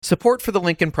Support for the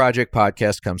Lincoln Project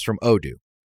podcast comes from Odoo.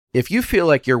 If you feel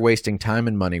like you're wasting time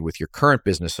and money with your current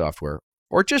business software,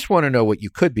 or just want to know what you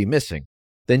could be missing,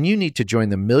 then you need to join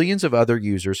the millions of other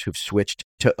users who've switched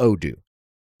to Odoo.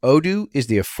 Odoo is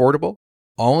the affordable,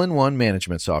 all-in-one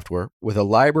management software with a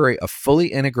library of fully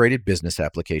integrated business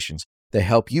applications that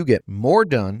help you get more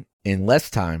done in less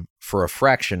time for a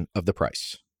fraction of the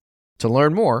price. To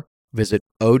learn more, visit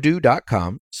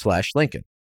odoo.com/Lincoln.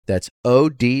 That's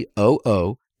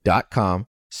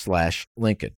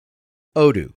odoo.com/Lincoln.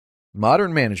 Odoo,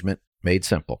 modern management made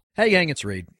simple. Hey gang, it's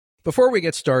Reed. Before we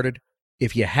get started,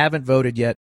 if you haven't voted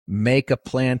yet, make a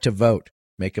plan to vote.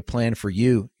 Make a plan for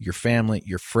you, your family,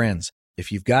 your friends.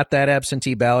 If you've got that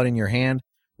absentee ballot in your hand,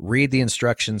 read the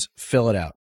instructions, fill it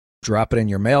out. Drop it in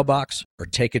your mailbox or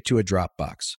take it to a drop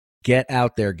box. Get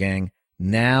out there, gang.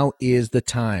 Now is the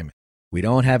time. We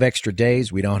don't have extra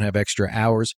days. We don't have extra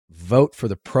hours. Vote for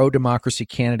the pro-democracy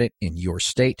candidate in your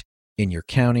state, in your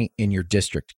county, in your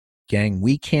district. Gang,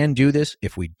 we can do this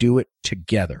if we do it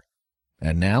together.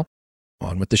 And now,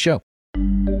 on with the show.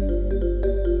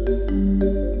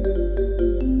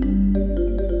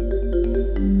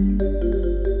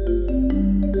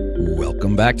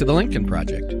 Welcome back to the Lincoln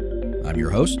Project. I'm your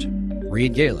host,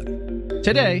 Reed Galen.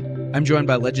 Today, I'm joined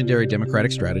by legendary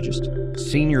Democratic strategist,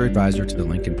 senior advisor to the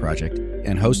Lincoln Project,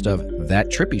 and host of That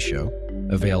Trippy Show,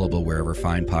 available wherever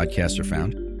fine podcasts are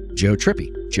found, Joe Trippi.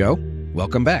 Joe,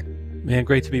 welcome back. Man,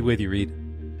 great to be with you, Reed.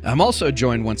 I'm also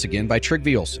joined once again by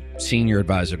Trygve Olsen, senior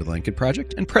advisor to the Lincoln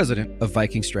Project and president of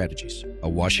Viking Strategies, a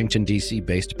Washington,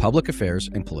 D.C.-based public affairs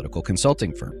and political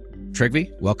consulting firm.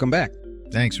 Trygve, welcome back.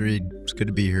 Thanks, Reed. It's good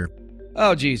to be here.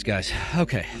 Oh, geez, guys.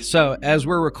 Okay, so as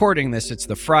we're recording this, it's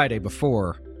the Friday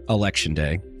before Election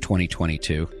Day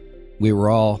 2022. We were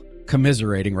all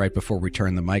commiserating right before we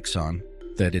turned the mics on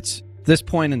that it's this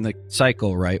point in the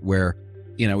cycle, right, where,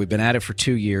 you know, we've been at it for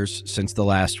 2 years since the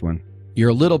last one. You're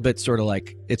a little bit sort of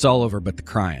like, it's all over but the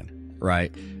crying,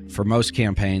 right? For most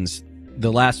campaigns,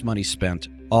 the last money spent,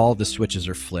 all the switches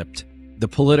are flipped. The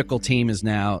political team is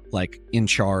now like in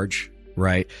charge,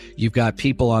 right? You've got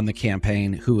people on the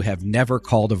campaign who have never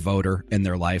called a voter in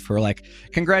their life who are like,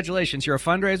 congratulations, you're a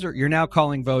fundraiser, you're now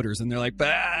calling voters. And they're like,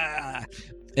 bah.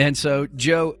 And so,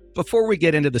 Joe, before we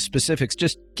get into the specifics,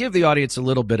 just give the audience a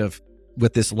little bit of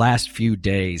with this last few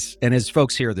days. And as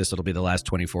folks hear this, it'll be the last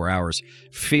 24 hours,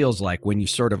 feels like when you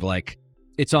sort of like,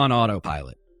 it's on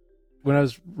autopilot. When I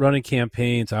was running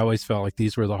campaigns, I always felt like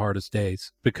these were the hardest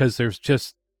days because there's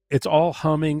just, it's all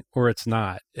humming or it's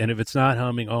not. And if it's not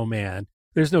humming, oh man,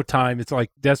 there's no time. It's like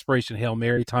desperation, Hail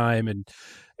Mary time. And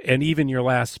even your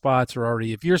last spots are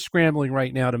already, if you're scrambling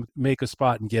right now to make a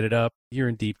spot and get it up, you're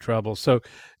in deep trouble. So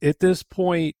at this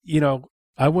point, you know,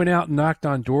 I went out and knocked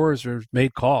on doors or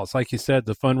made calls. Like you said,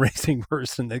 the fundraising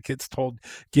person that gets told,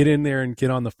 get in there and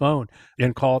get on the phone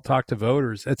and talk to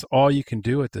voters. That's all you can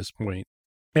do at this point.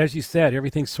 As you said,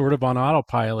 everything's sort of on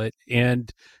autopilot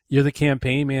and you're the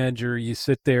campaign manager. You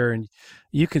sit there and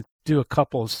you can do a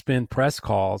couple of spin press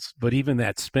calls, but even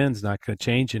that spin's not going to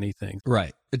change anything.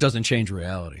 Right. It doesn't change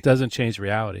reality. It doesn't change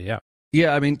reality. Yeah.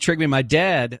 Yeah, I mean, Trygve, my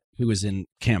dad, who was in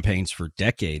campaigns for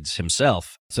decades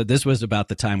himself, said this was about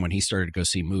the time when he started to go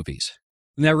see movies.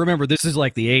 Now, remember, this is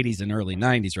like the 80s and early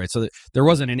 90s, right? So there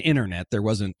wasn't an internet. There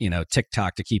wasn't, you know,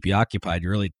 TikTok to keep you occupied. You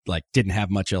really like didn't have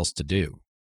much else to do.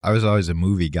 I was always a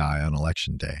movie guy on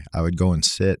Election Day. I would go and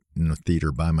sit in the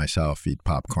theater by myself, eat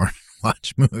popcorn,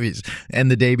 watch movies.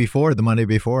 And the Monday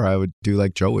before, I would do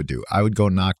like Joe would do. I would go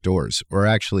knock doors. Or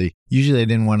actually, usually I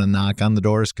didn't want to knock on the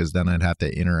doors because then I'd have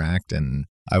to interact. And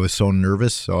I was so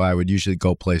nervous. So I would usually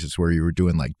go places where you were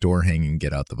doing like door hanging,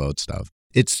 get out the vote stuff.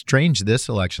 It's strange this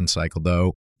election cycle,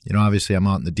 though. You know, obviously I'm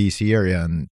out in the D.C. area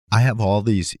and I have all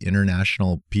these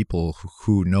international people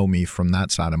who know me from that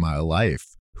side of my life.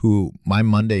 Who my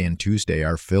Monday and Tuesday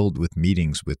are filled with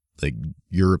meetings with like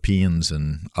Europeans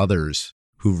and others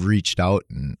who've reached out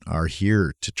and are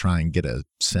here to try and get a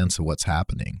sense of what's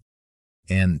happening.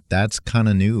 And that's kind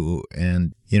of new.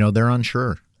 And, you know, they're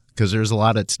unsure because there's a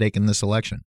lot at stake in this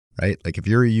election, right? Like if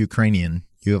you're a Ukrainian,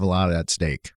 you have a lot at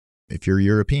stake. If you're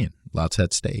European, lots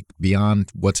at stake beyond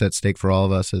what's at stake for all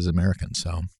of us as Americans.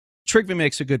 So Trygve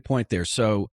makes a good point there.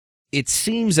 So it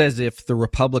seems as if the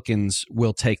Republicans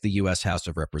will take the U.S. House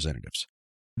of Representatives.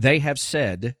 They have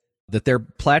said that their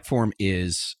platform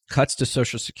is cuts to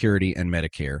Social Security and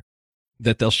Medicare,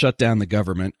 that they'll shut down the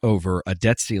government over a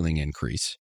debt ceiling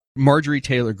increase. Marjorie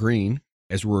Taylor Greene,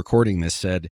 as we're recording this,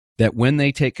 said that when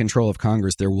they take control of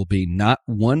Congress, there will be not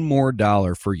one more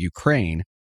dollar for Ukraine.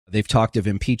 They've talked of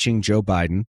impeaching Joe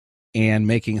Biden and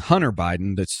making Hunter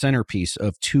Biden the centerpiece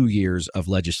of 2 years of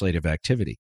legislative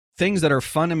activity. Things that are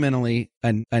fundamentally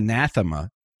an anathema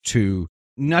to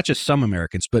not just some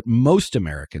Americans, but most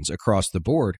Americans across the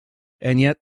board. And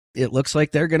yet it looks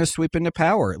like they're going to sweep into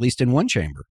power, at least in one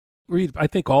chamber. Reed, I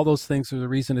think all those things are the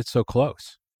reason it's so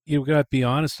close. You've got to be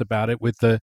honest about it with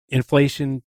the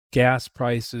inflation, gas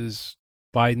prices,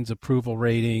 Biden's approval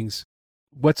ratings.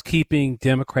 What's keeping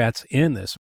Democrats in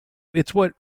this? It's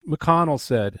what McConnell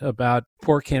said about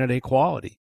poor candidate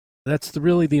equality. That's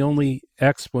really the only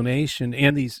explanation,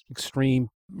 and these extreme,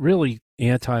 really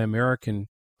anti-American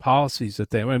policies that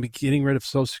they, getting rid of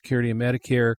Social Security and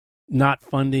Medicare, not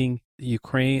funding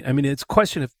Ukraine. I mean, it's a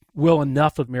question of will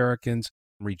enough Americans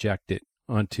reject it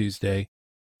on Tuesday?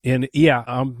 And yeah,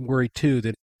 I'm worried too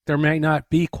that there may not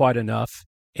be quite enough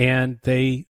and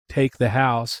they take the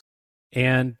House.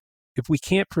 And if we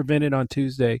can't prevent it on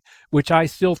Tuesday, which I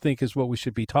still think is what we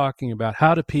should be talking about,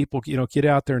 how do people, get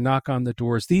out there, knock on the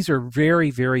doors? These are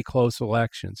very, very close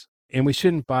elections. And we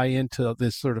shouldn't buy into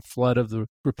this sort of flood of the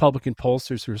Republican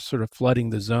pollsters who are sort of flooding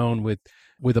the zone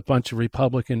with a bunch of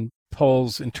Republican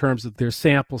polls in terms of their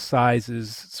sample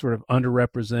sizes, sort of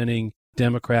underrepresenting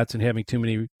Democrats and having too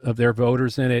many of their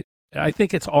voters in it. I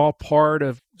think it's all part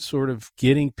of sort of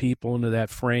getting people into that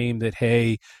frame that,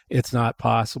 hey, it's not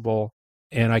possible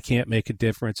and I can't make a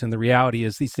difference. And the reality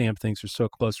is these damn things are so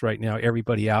close right now.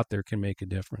 Everybody out there can make a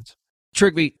difference.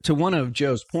 Trygve, to one of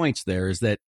Joe's points there is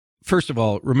that, first of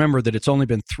all, remember that it's only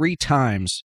been 3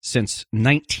 times since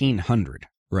 1900,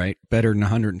 right? Better than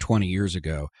 120 years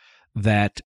ago,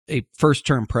 that a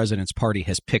first-term president's party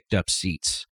has picked up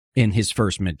seats in his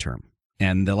first midterm.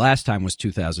 And the last time was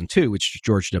 2002, which is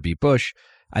George W. Bush.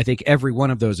 I think every one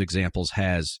of those examples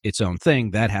has its own thing.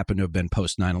 That happened to have been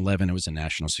post 9/11. It was a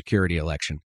national security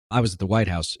election. I was at the White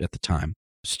House at the time.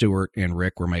 Stuart and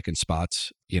Rick were making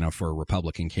spots, for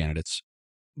Republican candidates.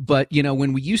 But,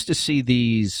 when we used to see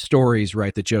these stories,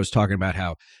 right, that Joe's talking about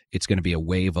how it's going to be a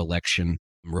wave election,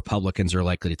 Republicans are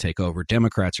likely to take over,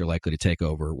 Democrats are likely to take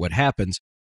over, what happens?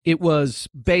 It was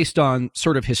based on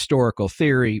sort of historical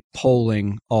theory,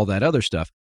 polling, all that other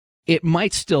stuff. It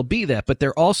might still be that, but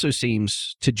there also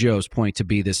seems, to Joe's point, to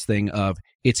be this thing of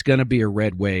it's going to be a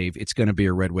red wave, it's going to be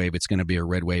a red wave, it's going to be a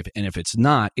red wave. And if it's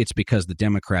not, it's because the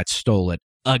Democrats stole it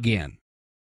again.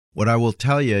 What I will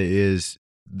tell you is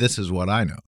this is what I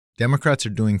know. Democrats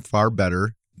are doing far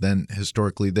better than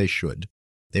historically they should.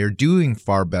 They are doing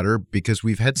far better because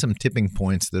we've had some tipping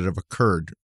points that have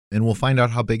occurred. And we'll find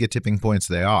out how big a tipping points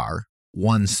they are.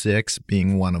 1-6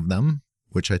 being one of them,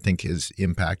 which I think is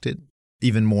impacted.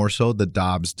 Even more so, the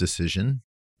Dobbs decision.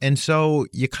 And so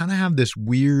you kind of have this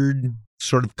weird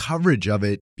sort of coverage of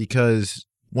it because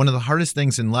one of the hardest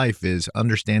things in life is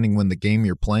understanding when the game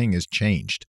you're playing has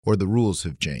changed or the rules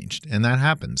have changed. And that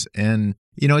happens. And,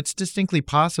 it's distinctly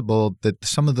possible that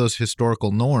some of those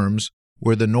historical norms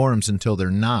were the norms until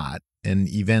they're not, and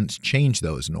events change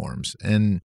those norms.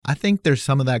 And I think there's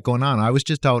some of that going on. I was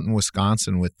just out in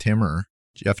Wisconsin with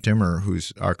Jeff Timmer,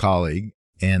 who's our colleague,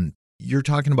 and you're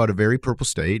talking about a very purple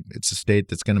state. It's a state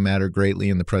that's going to matter greatly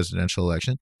in the presidential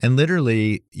election. And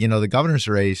literally, the governor's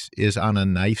race is on a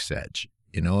knife's edge,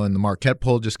 and the Marquette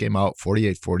poll just came out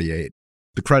 48-48.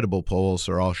 The credible polls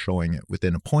are all showing it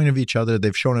within a point of each other.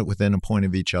 They've shown it within a point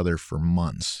of each other for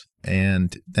months.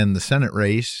 And then the Senate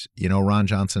race, Ron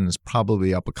Johnson is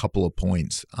probably up a couple of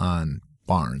points on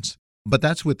Barnes. But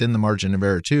that's within the margin of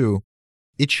error, too.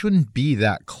 It shouldn't be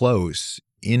that close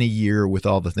in a year with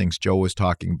all the things Joe was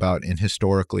talking about and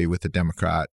historically with a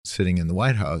Democrat sitting in the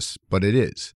White House, but it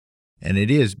is. And it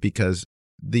is because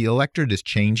the electorate is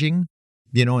changing,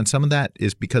 and some of that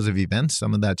is because of events.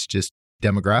 Some of that's just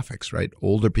demographics, right?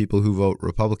 Older people who vote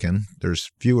Republican,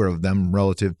 there's fewer of them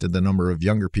relative to the number of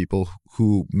younger people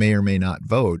who may or may not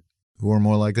vote, who are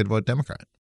more likely to vote Democrat.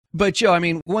 But, Joe,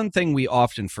 one thing we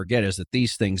often forget is that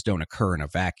these things don't occur in a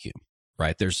vacuum,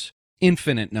 right? There's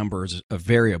infinite numbers of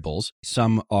variables.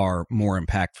 Some are more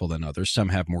impactful than others. Some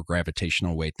have more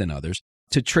gravitational weight than others.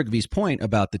 To Trygve's point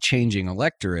about the changing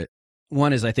electorate,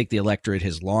 one is I think the electorate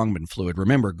has long been fluid.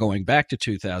 Remember, going back to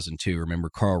 2002,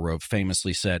 Karl Rove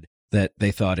famously said that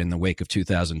they thought in the wake of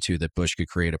 2002 that Bush could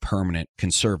create a permanent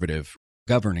conservative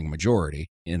governing majority.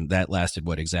 And that lasted,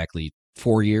 exactly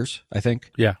 4 years, I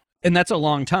think? Yeah. And that's a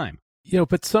long time.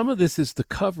 But some of this is the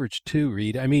coverage too,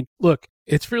 Reed. Look,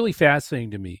 it's really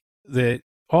fascinating to me that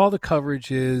all the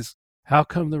coverage is how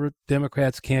come the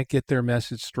Democrats can't get their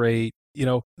message straight?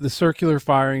 The circular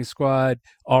firing squad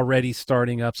already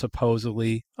starting up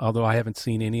supposedly, although I haven't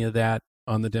seen any of that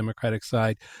on the Democratic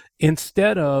side.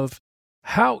 Instead of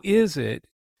how is it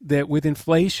that with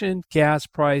inflation, gas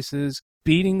prices,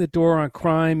 beating the door on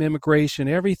crime, immigration,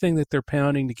 everything that they're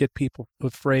pounding to get people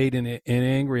afraid and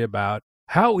angry about,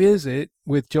 how is it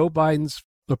with Joe Biden's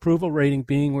approval rating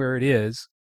being where it is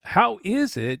How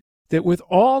is it that with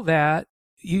all that,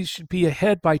 you should be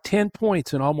ahead by 10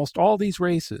 points in almost all these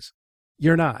races?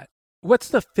 You're not. What's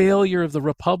the failure of the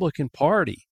Republican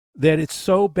Party that it's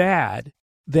so bad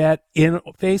that in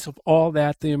face of all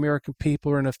that, the American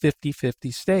people are in a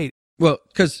 50-50 state? Well,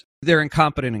 because they're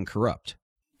incompetent and corrupt.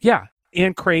 Yeah,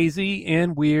 and crazy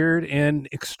and weird and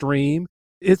extreme.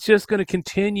 It's just going to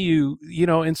continue,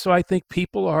 and so I think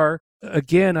people are,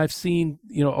 again, I've seen,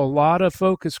 a lot of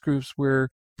focus groups where,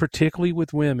 particularly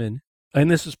with women, and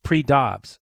this is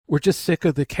pre-Dobbs, we're just sick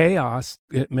of the chaos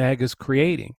that MAGA's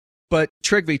creating. But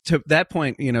Trygve, to that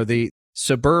point, the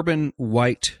suburban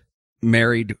white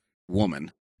married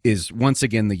woman is once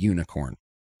again the unicorn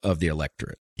of the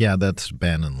electorate. Yeah, that's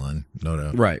Bannon line, no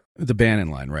doubt. Right. The Bannon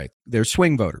line, right. They're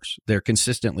swing voters. They're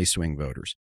consistently swing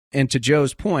voters. And to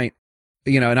Joe's point,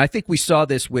 and I think we saw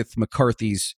this with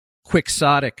McCarthy's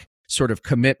quixotic sort of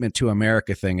commitment to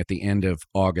America thing at the end of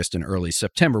August and early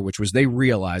September, which was they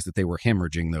realized that they were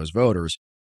hemorrhaging those voters.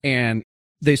 And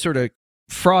they sort of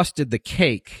frosted the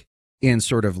cake in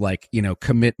sort of like,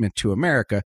 commitment to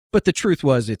America. But the truth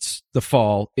was it's the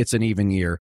fall. It's an even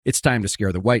year. It's time to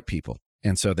scare the white people.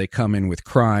 And so they come in with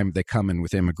crime. They come in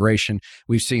with immigration.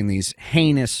 We've seen these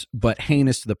heinous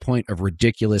to the point of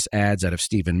ridiculous ads out of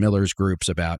Stephen Miller's groups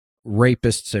about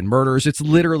rapists and murderers. It's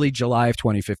literally July of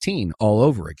 2015 all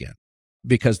over again,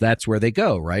 because that's where they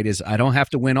go, right? Is I don't have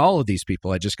to win all of these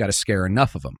people. I just got to scare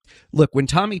enough of them. Look, when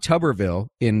Tommy Tuberville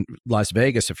in Las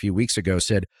Vegas a few weeks ago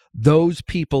said, those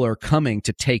people are coming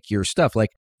to take your stuff, like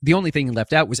the only thing he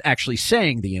left out was actually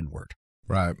saying the N-word.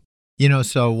 Right.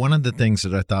 So one of the things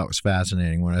that I thought was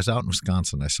fascinating when I was out in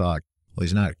Wisconsin, I saw, well,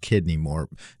 he's not a kid anymore.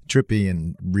 Trippy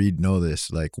and Reed know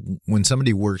this. Like when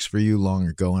somebody works for you long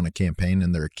ago on a campaign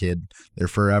and they're a kid, they're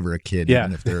forever a kid. Yeah,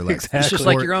 even if they're like, exactly. It's just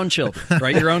like your own children,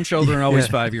 right? Your own children are always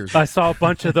 5 years. I saw a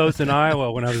bunch of those in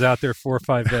Iowa when I was out there 4 or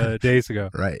 5 days ago.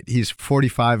 Right. He's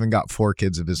 45 and got 4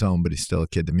 kids of his own, but he's still a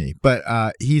kid to me. But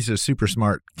he's a super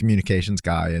smart communications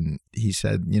guy. And he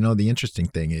said, the interesting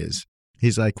thing is,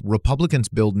 he's like, Republicans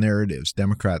build narratives,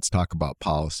 Democrats talk about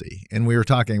policy. And we were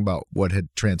talking about what had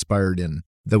transpired in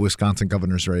the Wisconsin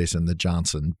governor's race and the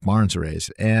Johnson-Barnes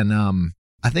race. And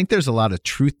I think there's a lot of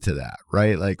truth to that,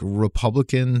 right? Like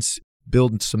Republicans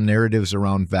build some narratives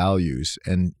around values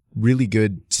and really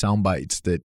good sound bites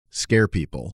that scare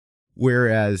people,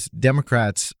 whereas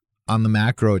Democrats on the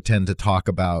macro tend to talk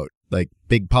about like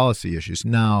big policy issues.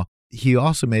 Now, he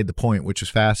also made the point, which was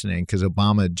fascinating because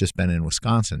Obama had just been in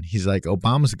Wisconsin. He's like,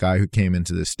 Obama's a guy who came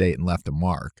into the state and left a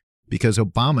mark, because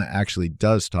Obama actually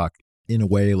does talk in a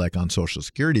way like on Social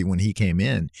Security. When he came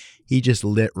in, he just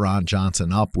lit Ron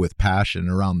Johnson up with passion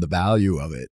around the value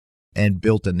of it and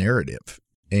built a narrative.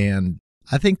 And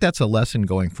I think that's a lesson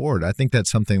going forward. I think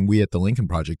that's something we at the Lincoln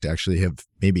Project actually have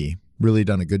maybe really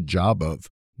done a good job of,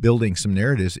 building some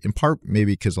narratives, in part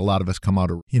maybe because a lot of us come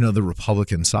out of, the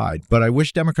Republican side. But I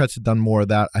wish Democrats had done more of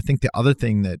that. I think the other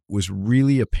thing that was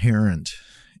really apparent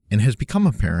and has become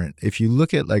apparent, if you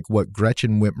look at like what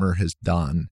Gretchen Whitmer has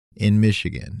done in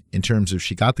Michigan in terms of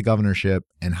she got the governorship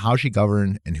and how she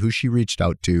governed and who she reached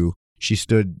out to, she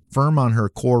stood firm on her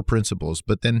core principles,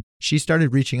 but then she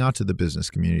started reaching out to the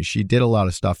business community. She did a lot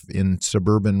of stuff in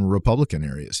suburban Republican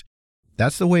areas.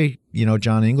 That's the way,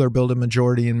 John Engler built a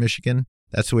majority in Michigan.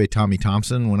 That's the way Tommy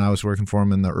Thompson, when I was working for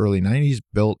him in the early 90s,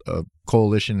 built a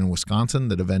coalition in Wisconsin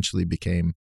that eventually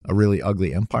became a really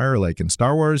ugly empire like in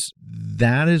Star Wars.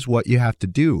 That is what you have to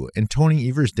do. And Tony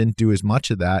Evers didn't do as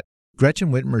much of that. Gretchen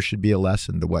Whitmer should be a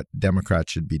lesson to what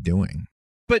Democrats should be doing.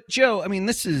 But Joe, I mean,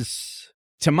 this is,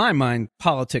 to my mind,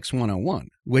 politics 101,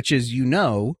 which is,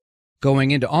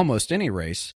 going into almost any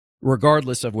race,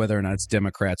 regardless of whether or not it's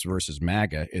Democrats versus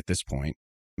MAGA at this point.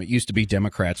 It used to be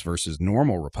Democrats versus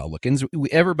normal Republicans.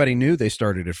 Everybody knew they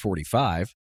started at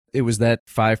 45. It was that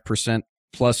 5%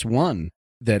 plus one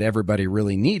that everybody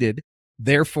really needed.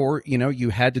 Therefore, you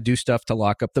had to do stuff to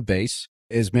lock up the base.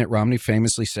 As Mitt Romney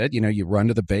famously said, you run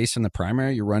to the base in the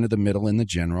primary, you run to the middle in the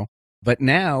general. But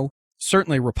now,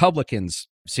 certainly Republicans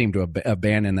seem to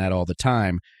abandon that all the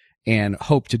time and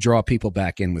hope to draw people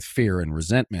back in with fear and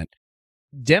resentment.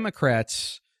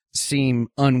 Democrats seem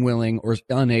unwilling or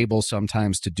unable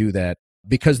sometimes to do that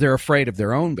because they're afraid of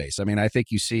their own base. I mean, I think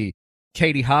you see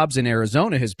Katie Hobbs in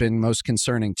Arizona has been most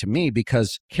concerning to me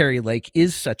because Kari Lake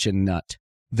is such a nut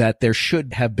that there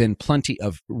should have been plenty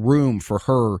of room for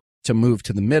her to move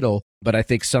to the middle. But I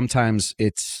think sometimes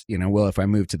it's, well, if I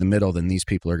move to the middle, then these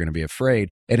people are going to be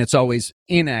afraid. And it's always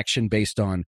inaction based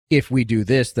on if we do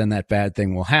this, then that bad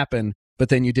thing will happen. But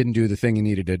then you didn't do the thing you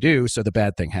needed to do, so the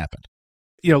bad thing happened.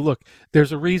 Look,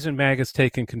 there's a reason MAGA's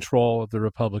taken control of the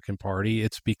Republican Party.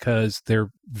 It's because they're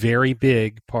very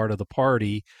big part of the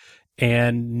party,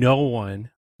 and no one,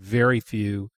 very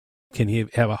few, can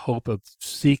have a hope of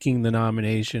seeking the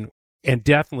nomination, and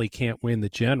definitely can't win the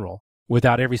general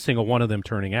without every single one of them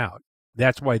turning out.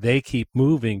 That's why they keep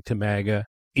moving to MAGA,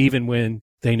 even when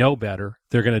they know better,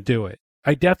 they're going to do it.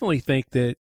 I definitely think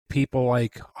that people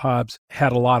like Hobbs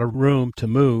had a lot of room to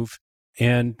move,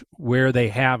 and where they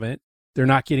haven't, they're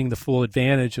not getting the full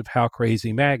advantage of how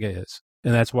crazy MAGA is.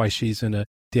 And that's why she's in a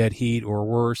dead heat or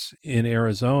worse in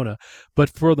Arizona. But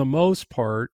for the most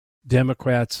part,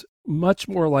 Democrats, much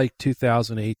more like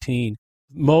 2018,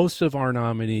 most of our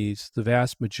nominees, the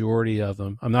vast majority of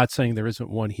them, I'm not saying there isn't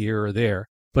one here or there,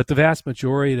 but the vast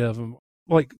majority of them,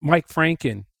 like Mike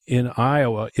Franken in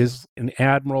Iowa, is an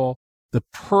admiral, the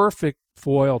perfect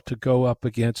foil to go up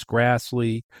against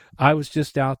Grassley. I was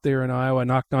just out there in Iowa,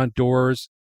 knocked on doors.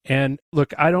 And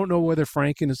look, I don't know whether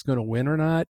Franken is going to win or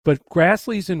not, but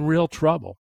Grassley's in real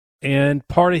trouble. And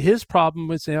part of his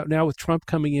problem is now with Trump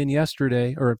coming in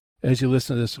yesterday, or as you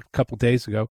listen to this a couple of days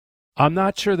ago, I'm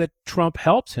not sure that Trump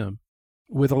helps him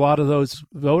with a lot of those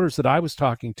voters that I was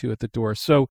talking to at the door.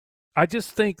 So I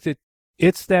just think that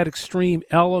it's that extreme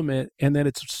element, and that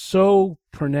it's so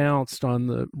pronounced on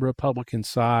the Republican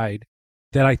side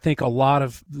that I think a lot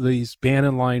of these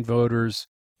Bannon line voters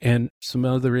and some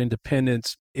other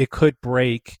independents, it could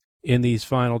break in these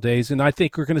final days. And I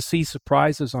think we're going to see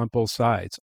surprises on both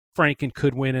sides. Franken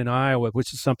could win in Iowa,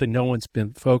 which is something no one's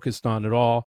been focused on at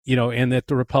all, and that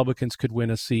the Republicans could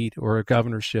win a seat or a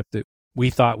governorship that we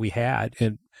thought we had.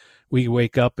 And we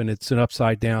wake up and it's an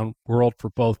upside down world for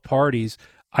both parties.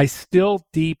 I still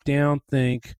deep down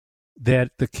think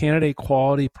that the candidate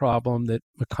quality problem that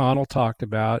McConnell talked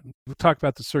about, we talked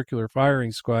about the circular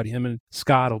firing squad, him and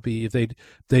Scott will be, if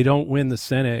they don't win the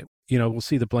Senate, we'll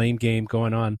see the blame game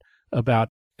going on about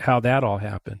how that all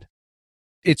happened.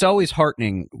 It's always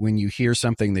heartening when you hear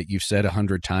something that you've said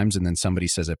 100 times and then somebody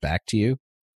says it back to you.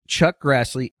 Chuck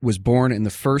Grassley was born in the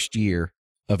first year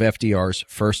of FDR's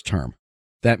first term.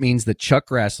 That means that Chuck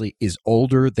Grassley is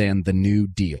older than the New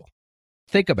Deal.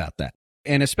 Think about that.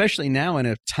 And especially now in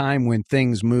a time when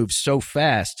things move so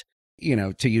fast,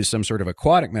 to use some sort of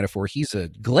aquatic metaphor, he's a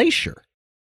glacier.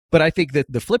 But I think that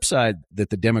the flip side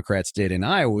that the Democrats did in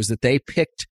Iowa was that they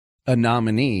picked a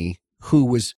nominee who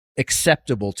was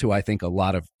acceptable to, I think, a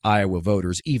lot of Iowa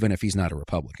voters, even if he's not a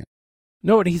Republican.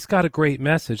 No, and he's got a great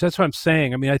message. That's what I'm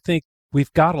saying. I mean, I think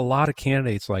we've got a lot of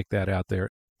candidates like that out there.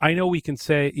 I know we can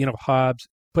say, Hobbs,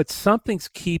 but something's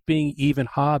keeping even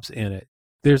Hobbs in it.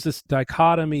 There's this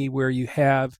dichotomy where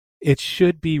it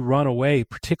should be run away,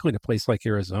 particularly in a place like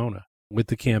Arizona with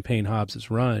the campaign Hobbs has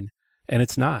run. And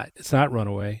it's not run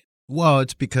away. Well,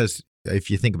 it's because if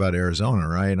you think about Arizona,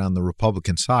 right, on the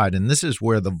Republican side, and this is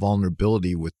where the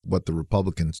vulnerability with what the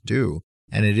Republicans do,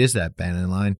 and it is that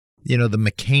Bannon line, the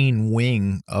McCain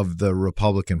wing of the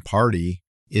Republican Party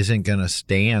isn't going to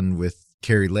stand with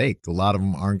Kari Lake. A lot of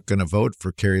them aren't going to vote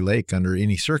for Kari Lake under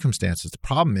any circumstances. The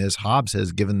problem is Hobbs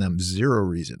has given them zero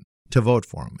reason to vote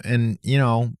for him. And,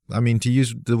 to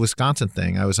use the Wisconsin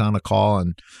thing, I was on a call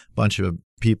and a bunch of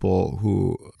people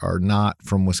who are not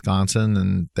from Wisconsin,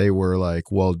 and they were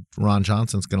like, well, Ron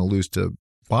Johnson's going to lose to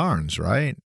Barnes,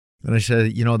 right? And I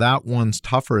said, that one's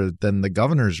tougher than the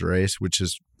governor's race, which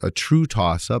is a true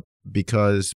toss-up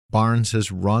because Barnes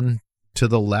has run to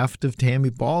the left of Tammy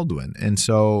Baldwin. And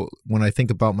so when I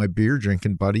think about my beer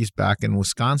drinking buddies back in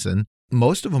Wisconsin,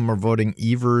 most of them are voting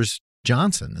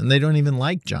Evers-Johnson, and they don't even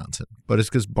like Johnson. But it's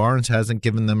because Barnes hasn't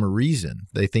given them a reason.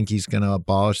 They think he's going to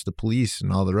abolish the police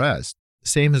and all the rest.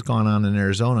 Same has gone on in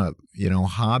Arizona.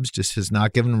 Hobbs just has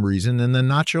not given them a reason, and then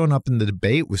not showing up in the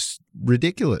debate was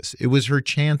ridiculous. It was her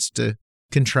chance to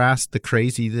contrast the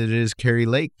crazy that is Kari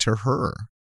Lake to her.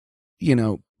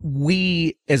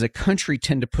 We as a country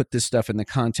tend to put this stuff in the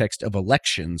context of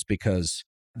elections because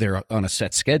they're on a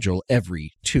set schedule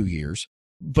every 2 years.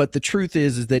 But the truth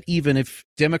is that even if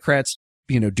Democrats,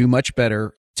 do much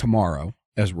better tomorrow,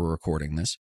 as we're recording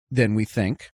this, than we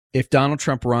think, if Donald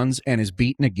Trump runs and is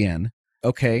beaten again,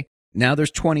 okay, now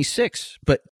there's 26.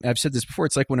 But I've said this before,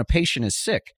 it's like when a patient is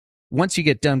sick. Once you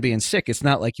get done being sick, it's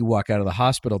not like you walk out of the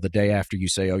hospital the day after you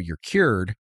say, oh, you're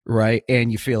cured. Right.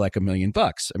 And you feel like $1 million.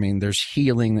 I mean, there's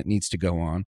healing that needs to go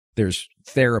on. There's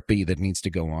therapy that needs to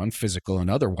go on, physical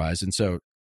and otherwise. And so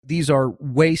these are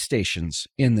way stations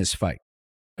in this fight.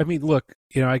 I mean, look,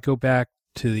 I go back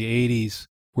to the 80s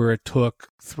where it took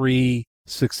 3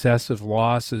 successive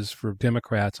losses for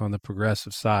Democrats on the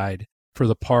progressive side for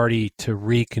the party to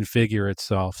reconfigure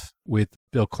itself with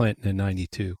Bill Clinton in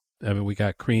 92. I mean, we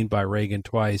got creamed by Reagan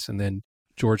twice and then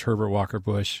George Herbert Walker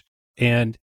Bush.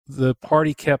 And the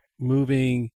party kept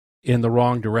moving in the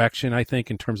wrong direction, I think,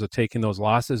 in terms of taking those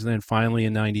losses. And then finally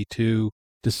in 92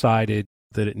 decided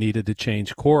that it needed to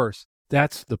change course.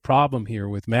 That's the problem here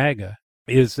with MAGA,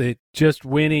 is that just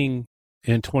winning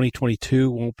in 2022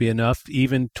 won't be enough.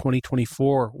 Even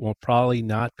 2024 will probably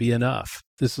not be enough.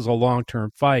 This is a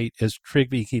long-term fight, as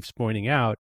Trygve keeps pointing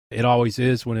out. It always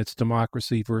is when it's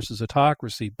democracy versus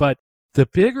autocracy. But the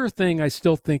bigger thing I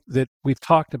still think that we've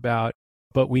talked about,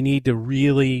 but we need to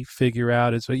really figure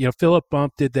out is, Philip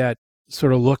Bump did that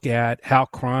sort of look at how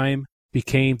crime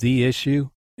became the issue.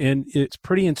 And it's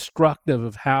pretty instructive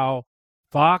of how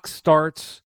Fox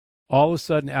starts all of a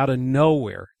sudden out of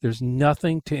nowhere. There's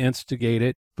nothing to instigate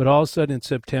it, but all of a sudden in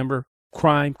September,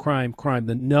 crime, crime, crime.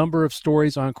 The number of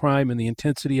stories on crime and the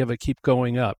intensity of it keep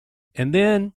going up. And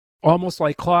then, almost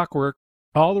like clockwork,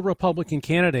 all the Republican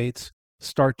candidates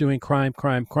start doing crime,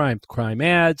 crime, crime, crime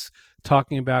ads,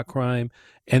 talking about crime.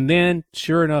 And then,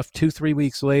 sure enough, 2-3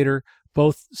 weeks later,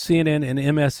 both CNN and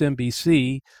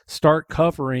MSNBC start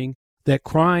covering that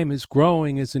crime is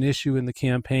growing as an issue in the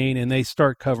campaign, and they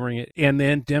start covering it. And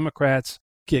then Democrats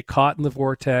get caught in the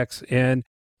vortex, and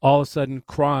all of a sudden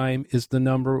crime is the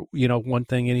number, one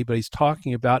thing anybody's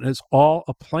talking about. And it's all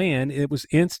a plan. It was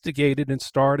instigated and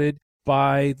started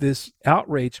by this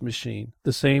outrage machine,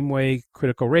 the same way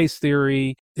critical race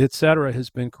theory, et cetera,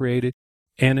 has been created.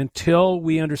 And until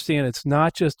we understand it's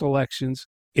not just elections,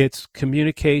 it's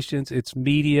communications, it's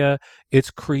media,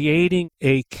 it's creating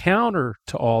a counter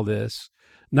to all this,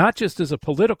 not just as a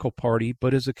political party,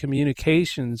 but as a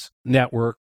communications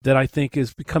network, that I think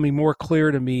is becoming more clear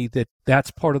to me that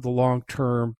that's part of the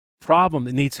long-term problem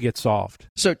that needs to get solved.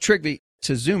 So, Trygve,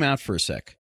 to zoom out for a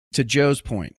sec, to Joe's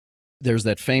point, there's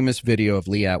that famous video of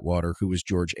Lee Atwater, who was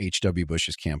George H.W.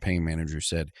 Bush's campaign manager,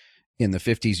 said in the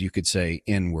 50s you could say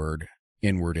inward,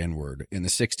 inward, inward. In the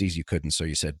 60s you couldn't, so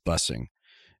you said busing.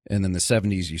 And then the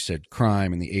 70s you said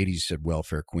crime. In the 80s you said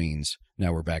welfare queens.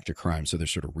 Now we're back to crime, so they're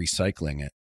sort of recycling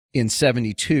it. In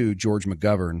 72, George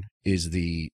McGovern is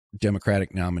the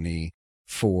Democratic nominee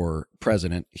for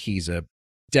president. He's a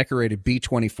decorated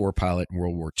B-24 pilot in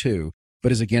World War II,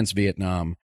 but is against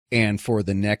Vietnam. And for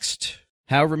the next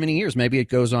however many years, maybe it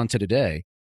goes on to today,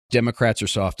 Democrats are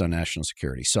soft on national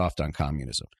security, soft on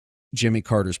communism. Jimmy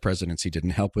Carter's presidency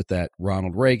didn't help with that.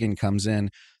 Ronald Reagan comes in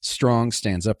strong,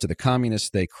 stands up to the communists.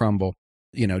 They crumble.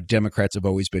 Democrats have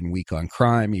always been weak on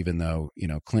crime, even though,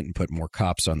 Clinton put more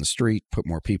cops on the street, put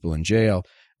more people in jail,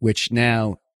 which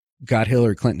now got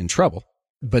Hillary Clinton in trouble.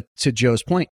 But to Joe's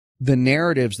point, the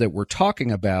narratives that we're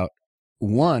talking about,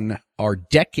 one, are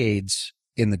decades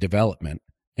in the development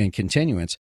and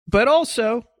continuance, but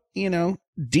also,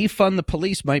 defund the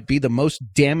police might be the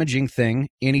most damaging thing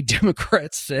any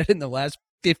Democrat said in the last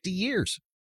 50 years.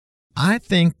 I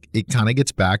think it kind of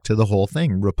gets back to the whole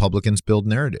thing. Republicans build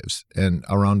narratives and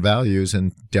around values,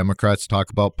 and Democrats talk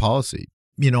about policy.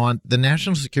 On the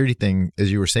national security thing,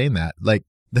 as you were saying that, like,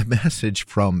 the message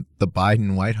from the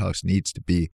Biden White House needs to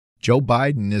be Joe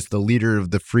Biden is the leader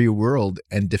of the free world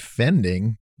and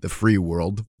defending the free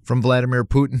world from Vladimir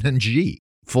Putin and Xi,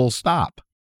 full stop.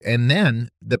 And then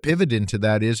the pivot into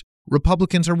that is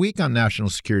Republicans are weak on national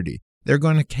security. They're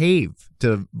going to cave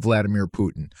to Vladimir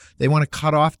Putin. They want to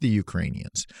cut off the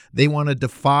Ukrainians. They want to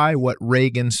defy what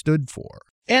Reagan stood for.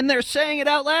 And they're saying it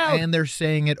out loud. And they're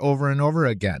saying it over and over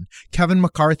again. Kevin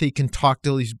McCarthy can talk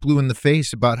till he's blue in the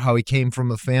face about how he came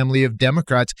from a family of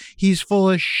Democrats. He's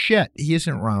full of shit. He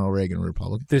isn't Ronald Reagan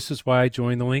Republican. This is why I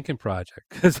joined the Lincoln Project,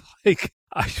 because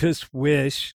I just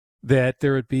wish that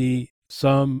there would be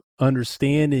some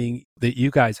understanding that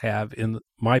you guys have in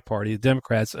my party, the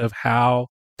Democrats, of how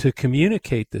to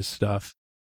communicate this stuff.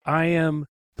 I am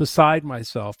beside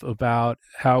myself about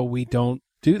how we don't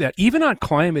do that. Even on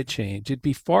climate change, it'd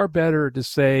be far better to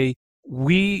say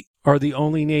we are the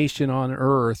only nation on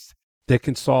earth that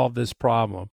can solve this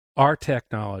problem. Our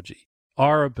technology,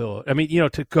 our ability. I mean,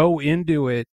 to go into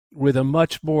it with a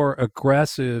much more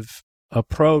aggressive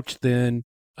approach than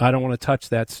I don't want to touch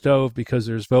that stove because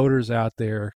there's voters out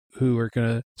there who are going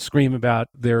to scream about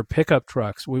their pickup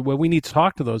trucks. We need to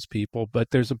talk to those people,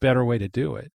 but there's a better way to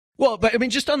do it. Well, but I mean,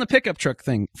 just on the pickup truck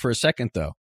thing for a second,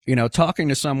 though, talking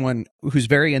to someone who's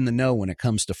very in the know when it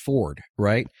comes to Ford,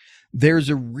 right? There's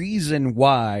a reason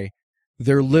why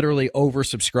they're literally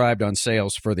oversubscribed on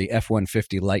sales for the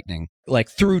F-150 Lightning, like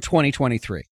through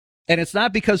 2023. And it's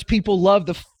not because people love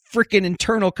the freaking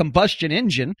internal combustion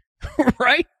engine,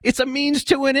 right? It's a means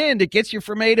to an end. It gets you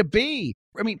from A to B.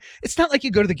 I mean, it's not like you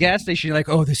go to the gas station, you're like,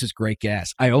 oh, this is great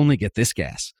gas. I only get this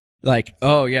gas. Like,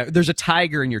 oh, yeah, there's a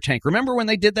Tiger in your tank. Remember when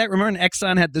they did that? Remember when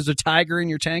Exxon had, there's a Tiger in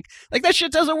your tank? Like, that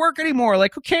shit doesn't work anymore.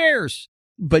 Like, who cares?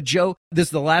 But Joe, this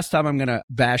is the last time I'm going to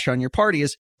bash on your party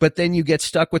but then you get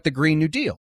stuck with the Green New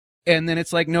Deal. And then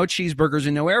it's like no cheeseburgers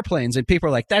and no airplanes. And people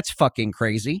are like, that's fucking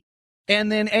crazy.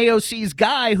 And then AOC's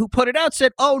guy who put it out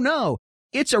said, oh no,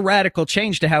 it's a radical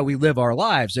change to how we live our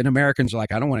lives. And Americans are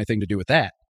like, I don't want anything to do with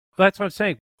that. That's what I'm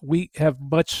saying. We have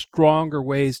much stronger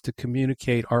ways to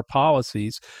communicate our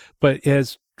policies. But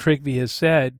as Trygve has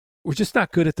said, we're just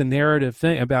not good at the narrative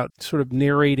thing about sort of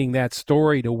narrating that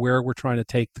story to where we're trying to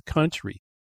take the country.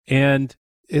 And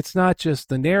it's not just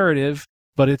the narrative,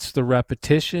 but it's the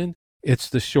repetition. It's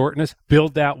the shortness.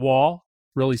 Build that wall.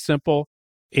 Really simple.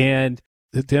 And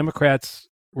the Democrats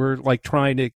were like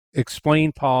trying to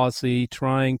explain policy,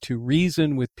 trying to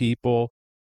reason with people.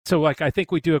 So like, I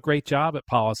think we do a great job at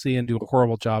policy and do a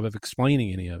horrible job of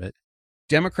explaining any of it.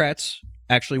 Democrats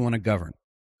actually want to govern.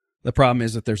 The problem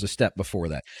is that there's a step before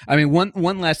that. I mean,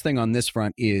 one last thing on this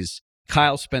front is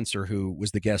Kyle Spencer, who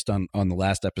was the guest on the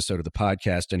last episode of the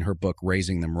podcast, in her book,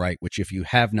 Raising Them Right, which if you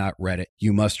have not read it,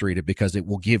 you must read it because it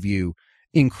will give you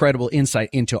incredible insight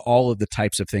into all of the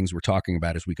types of things we're talking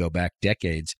about as we go back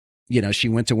decades. You know, she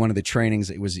went to one of the trainings.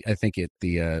 It was, I think, at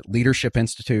the Leadership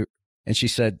Institute. And she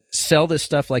said, sell this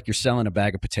stuff like you're selling a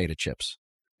bag of potato chips.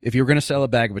 If you were going to sell a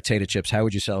bag of potato chips, how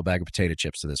would you sell a bag of potato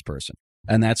chips to this person?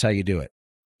 And that's how you do it.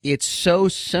 It's so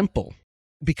simple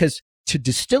because to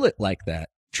distill it like that,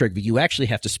 Trygve, you actually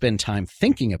have to spend time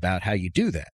thinking about how you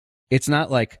do that. It's not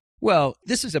like, well,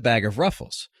 this is a bag of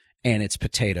Ruffles and it's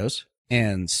potatoes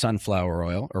and sunflower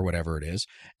oil or whatever it is.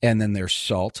 And then there's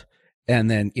salt and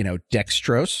then, you know,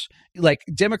 dextrose. Like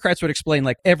Democrats would explain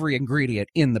like every ingredient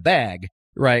in the bag,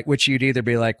 right? Which you'd either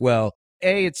be like, well,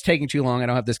 A, it's taking too long. I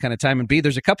don't have this kind of time. And B,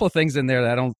 there's a couple of things in there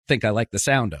that I don't think I like the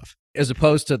sound of. As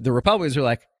opposed to the Republicans who are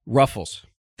like, Ruffles.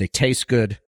 They taste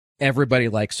good. Everybody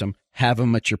likes them. Have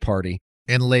them at your party.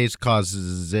 And Lay's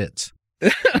causes zits.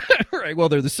 Right. Well,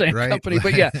 they're the same Right? company.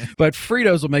 But yeah, but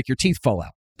Fritos will make your teeth fall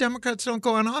out. Democrats don't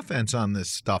go on offense on this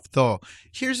stuff, though.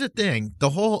 Here's the thing.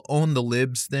 The whole own the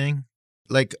libs thing,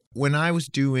 like when I was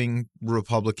doing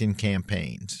Republican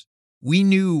campaigns, we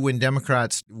knew when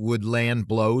Democrats would land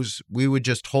blows, we would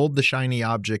just hold the shiny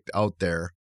object out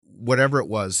there, whatever it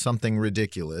was, something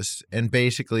ridiculous, and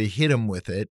basically hit them with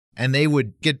it. And they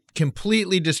would get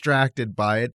completely distracted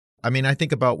by it. I mean, I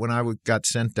think about when I got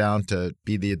sent down to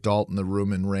be the adult in the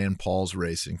room in Rand Paul's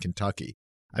race in Kentucky.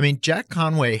 I mean, Jack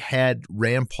Conway had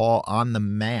Rand Paul on the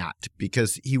mat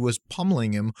because he was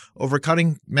pummeling him over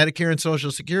cutting Medicare and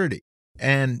Social Security.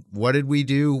 And what did we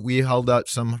do? We held up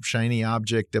some shiny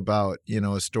object about, you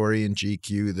know, a story in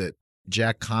GQ that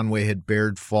Jack Conway had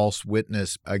bared false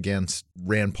witness against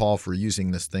Rand Paul for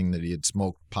using this thing that he had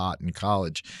smoked pot in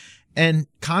college. And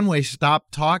Conway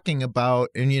stopped talking about,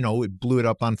 and, you know, it blew it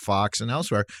up on Fox and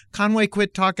elsewhere. Conway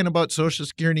quit talking about Social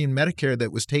Security and Medicare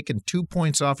that was taking 2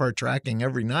 points off our tracking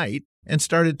every night and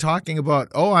started talking about,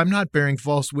 oh, I'm not bearing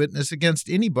false witness against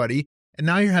anybody. And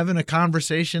now you're having a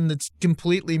conversation that's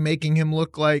completely making him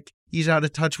look like he's out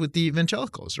of touch with the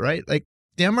evangelicals, right? Like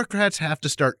Democrats have to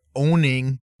start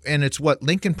owning, and it's what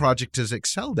Lincoln Project has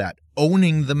excelled at,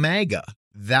 owning the MAGA.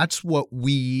 That's what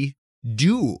we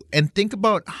do. And think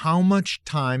about how much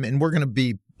time, and we're going to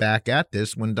be back at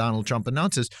this when Donald Trump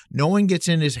announces, no one gets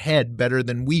in his head better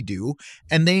than we do.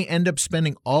 And they end up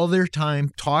spending all their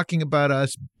time talking about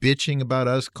us, bitching about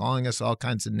us, calling us all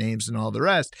kinds of names and all the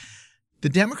rest. The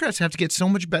Democrats have to get so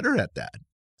much better at that.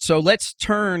 So let's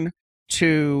turn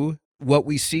to what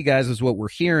we see, guys, is what we're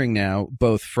hearing now,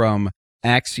 both from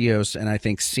Axios and I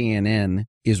think CNN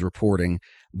is reporting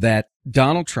that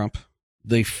Donald Trump,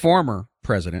 the former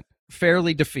president,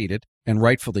 fairly defeated and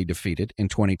rightfully defeated in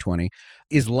 2020,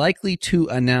 is likely to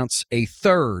announce a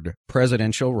third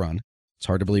presidential run. It's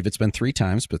hard to believe it's been 3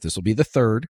 times, but this will be the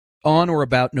third, on or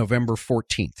about November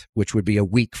 14th, which would be a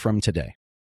week from today.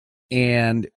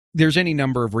 And there's any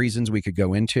number of reasons we could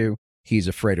go into. He's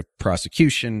afraid of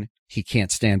prosecution. He can't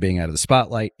stand being out of the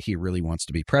spotlight. He really wants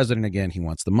to be president again. He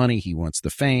wants the money. He wants the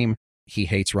fame. He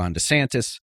hates Ron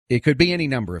DeSantis. It could be any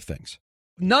number of things.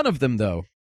 None of them, though,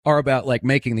 are about like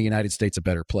making the United States a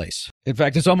better place. In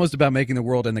fact, it's almost about making the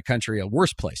world and the country a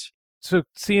worse place. So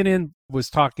CNN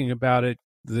was talking about it,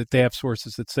 that they have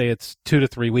sources that say it's 2 to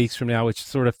 3 weeks from now, which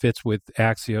sort of fits with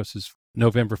Axios's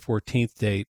November 14th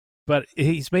date. But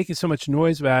he's making so much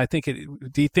noise about it.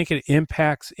 Do you think it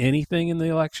impacts anything in the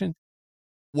election?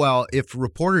 Well, if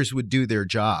reporters would do their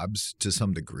jobs to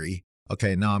some degree,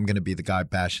 okay, now I'm going to be the guy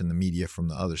bashing the media from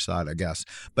the other side, I guess.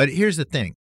 But here's the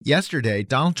thing. Yesterday,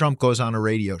 Donald Trump goes on a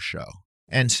radio show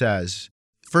and says,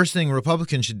 first thing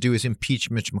Republicans should do is impeach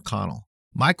Mitch McConnell.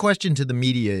 My question to the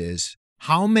media is,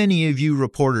 how many of you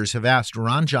reporters have asked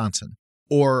Ron Johnson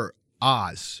or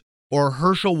Oz or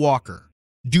Herschel Walker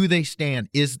Do they stand?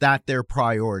 Is that their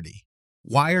priority?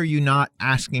 Why are you not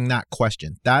asking that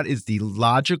question? That is the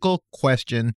logical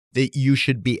question that you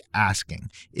should be asking.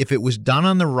 If it was done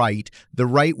on the right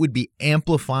would be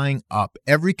amplifying up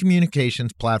every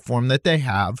communications platform that they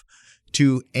have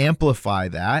to amplify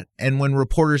that. And when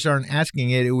reporters aren't asking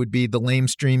it, it would be the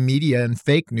lamestream media and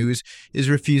fake news is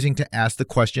refusing to ask the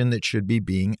question that should be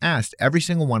being asked. Every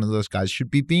single one of those guys should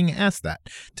be being asked that.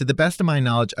 To the best of my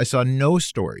knowledge, I saw no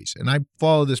stories, and I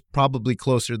follow this probably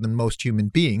closer than most human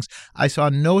beings. I saw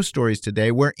no stories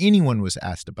today where anyone was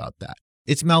asked about that.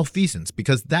 It's malfeasance,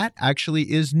 because that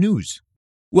actually is news.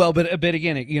 Well, but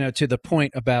again, to the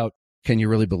point about, can you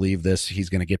really believe this? He's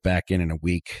going to get back in a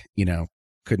week,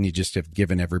 Couldn't you just have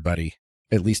given everybody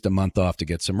at least a month off to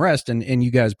get some rest? And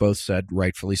you guys both said,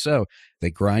 rightfully so,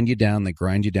 they grind you down, they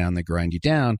grind you down, they grind you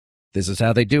down. This is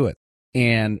how they do it.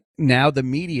 And now the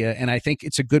media, and I think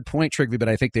it's a good point, Trygve, but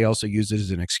I think they also use it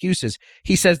as an excuse, is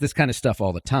he says this kind of stuff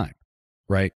all the time,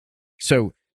 right?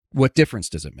 So what difference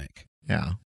does it make?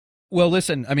 Yeah. Well,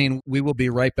 listen, we will be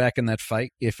right back in that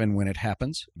fight if and when it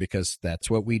happens, because that's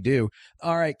what we do.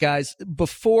 All right, guys,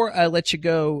 before I let you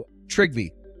go, Trygve,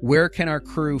 where can our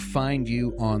crew find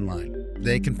you online?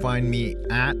 They can find me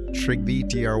at Trygve,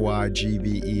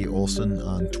 Trygve Olsen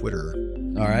on Twitter.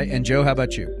 All right. And Joe, how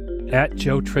about you? At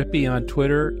Joe Trippi on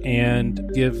Twitter,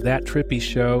 and give That Trippi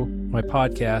Show, my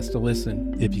podcast, a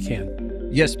listen if you can.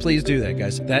 Yes, please do that,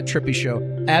 guys. That Trippi Show,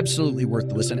 absolutely worth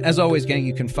the listen. As always, gang,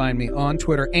 you can find me on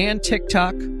Twitter and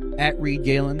TikTok at Reed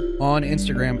Galen, on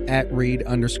Instagram at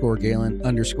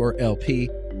Reed_Galen_LP.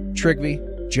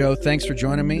 Trygve, Joe, thanks for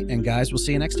joining me. And guys, we'll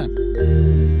see you next time.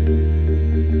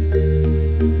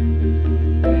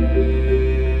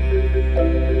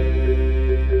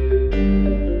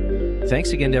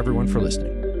 Thanks again to everyone for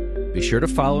listening. Be sure to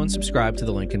follow and subscribe to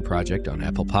The Lincoln Project on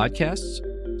Apple Podcasts,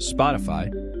 Spotify,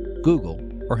 Google,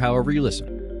 or however you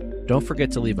listen. Don't forget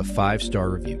to leave a 5-star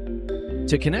review.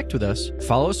 To connect with us,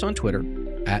 follow us on Twitter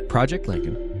at Project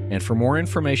Lincoln. And for more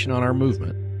information on our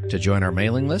movement, to join our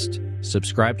mailing list,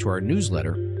 subscribe to our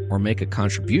newsletter, or make a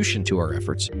contribution to our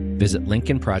efforts, visit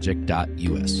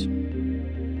lincolnproject.us.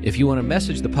 If you want to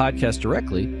message the podcast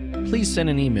directly, please send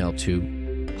an email to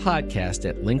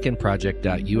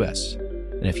podcast@lincolnproject.us.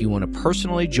 And if you want to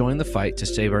personally join the fight to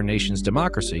save our nation's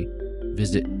democracy,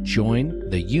 visit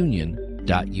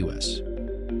jointheunion.us.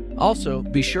 Also,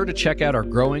 be sure to check out our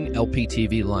growing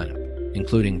LPTV lineup,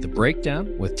 including The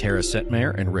Breakdown with Tara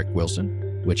Setmeyer and Rick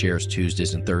Wilson, which airs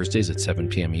Tuesdays and Thursdays at 7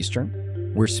 p.m. Eastern.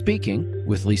 We're Speaking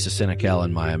with Lisa Senecal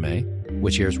and Maya May,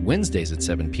 which airs Wednesdays at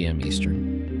 7 p.m.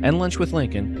 Eastern. And Lunch with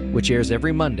Lincoln, which airs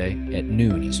every Monday at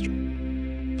noon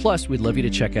Eastern. Plus, we'd love you to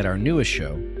check out our newest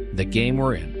show, The Game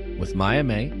We're In, with Maya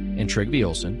May and Trygve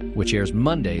Olsen, which airs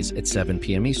Mondays at 7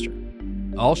 p.m.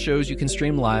 Eastern. All shows you can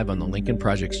stream live on the Lincoln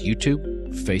Project's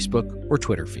YouTube, Facebook, or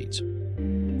Twitter feeds.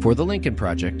 For the Lincoln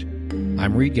Project,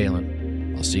 I'm Reed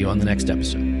Galen. I'll see you on the next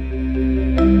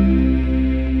episode.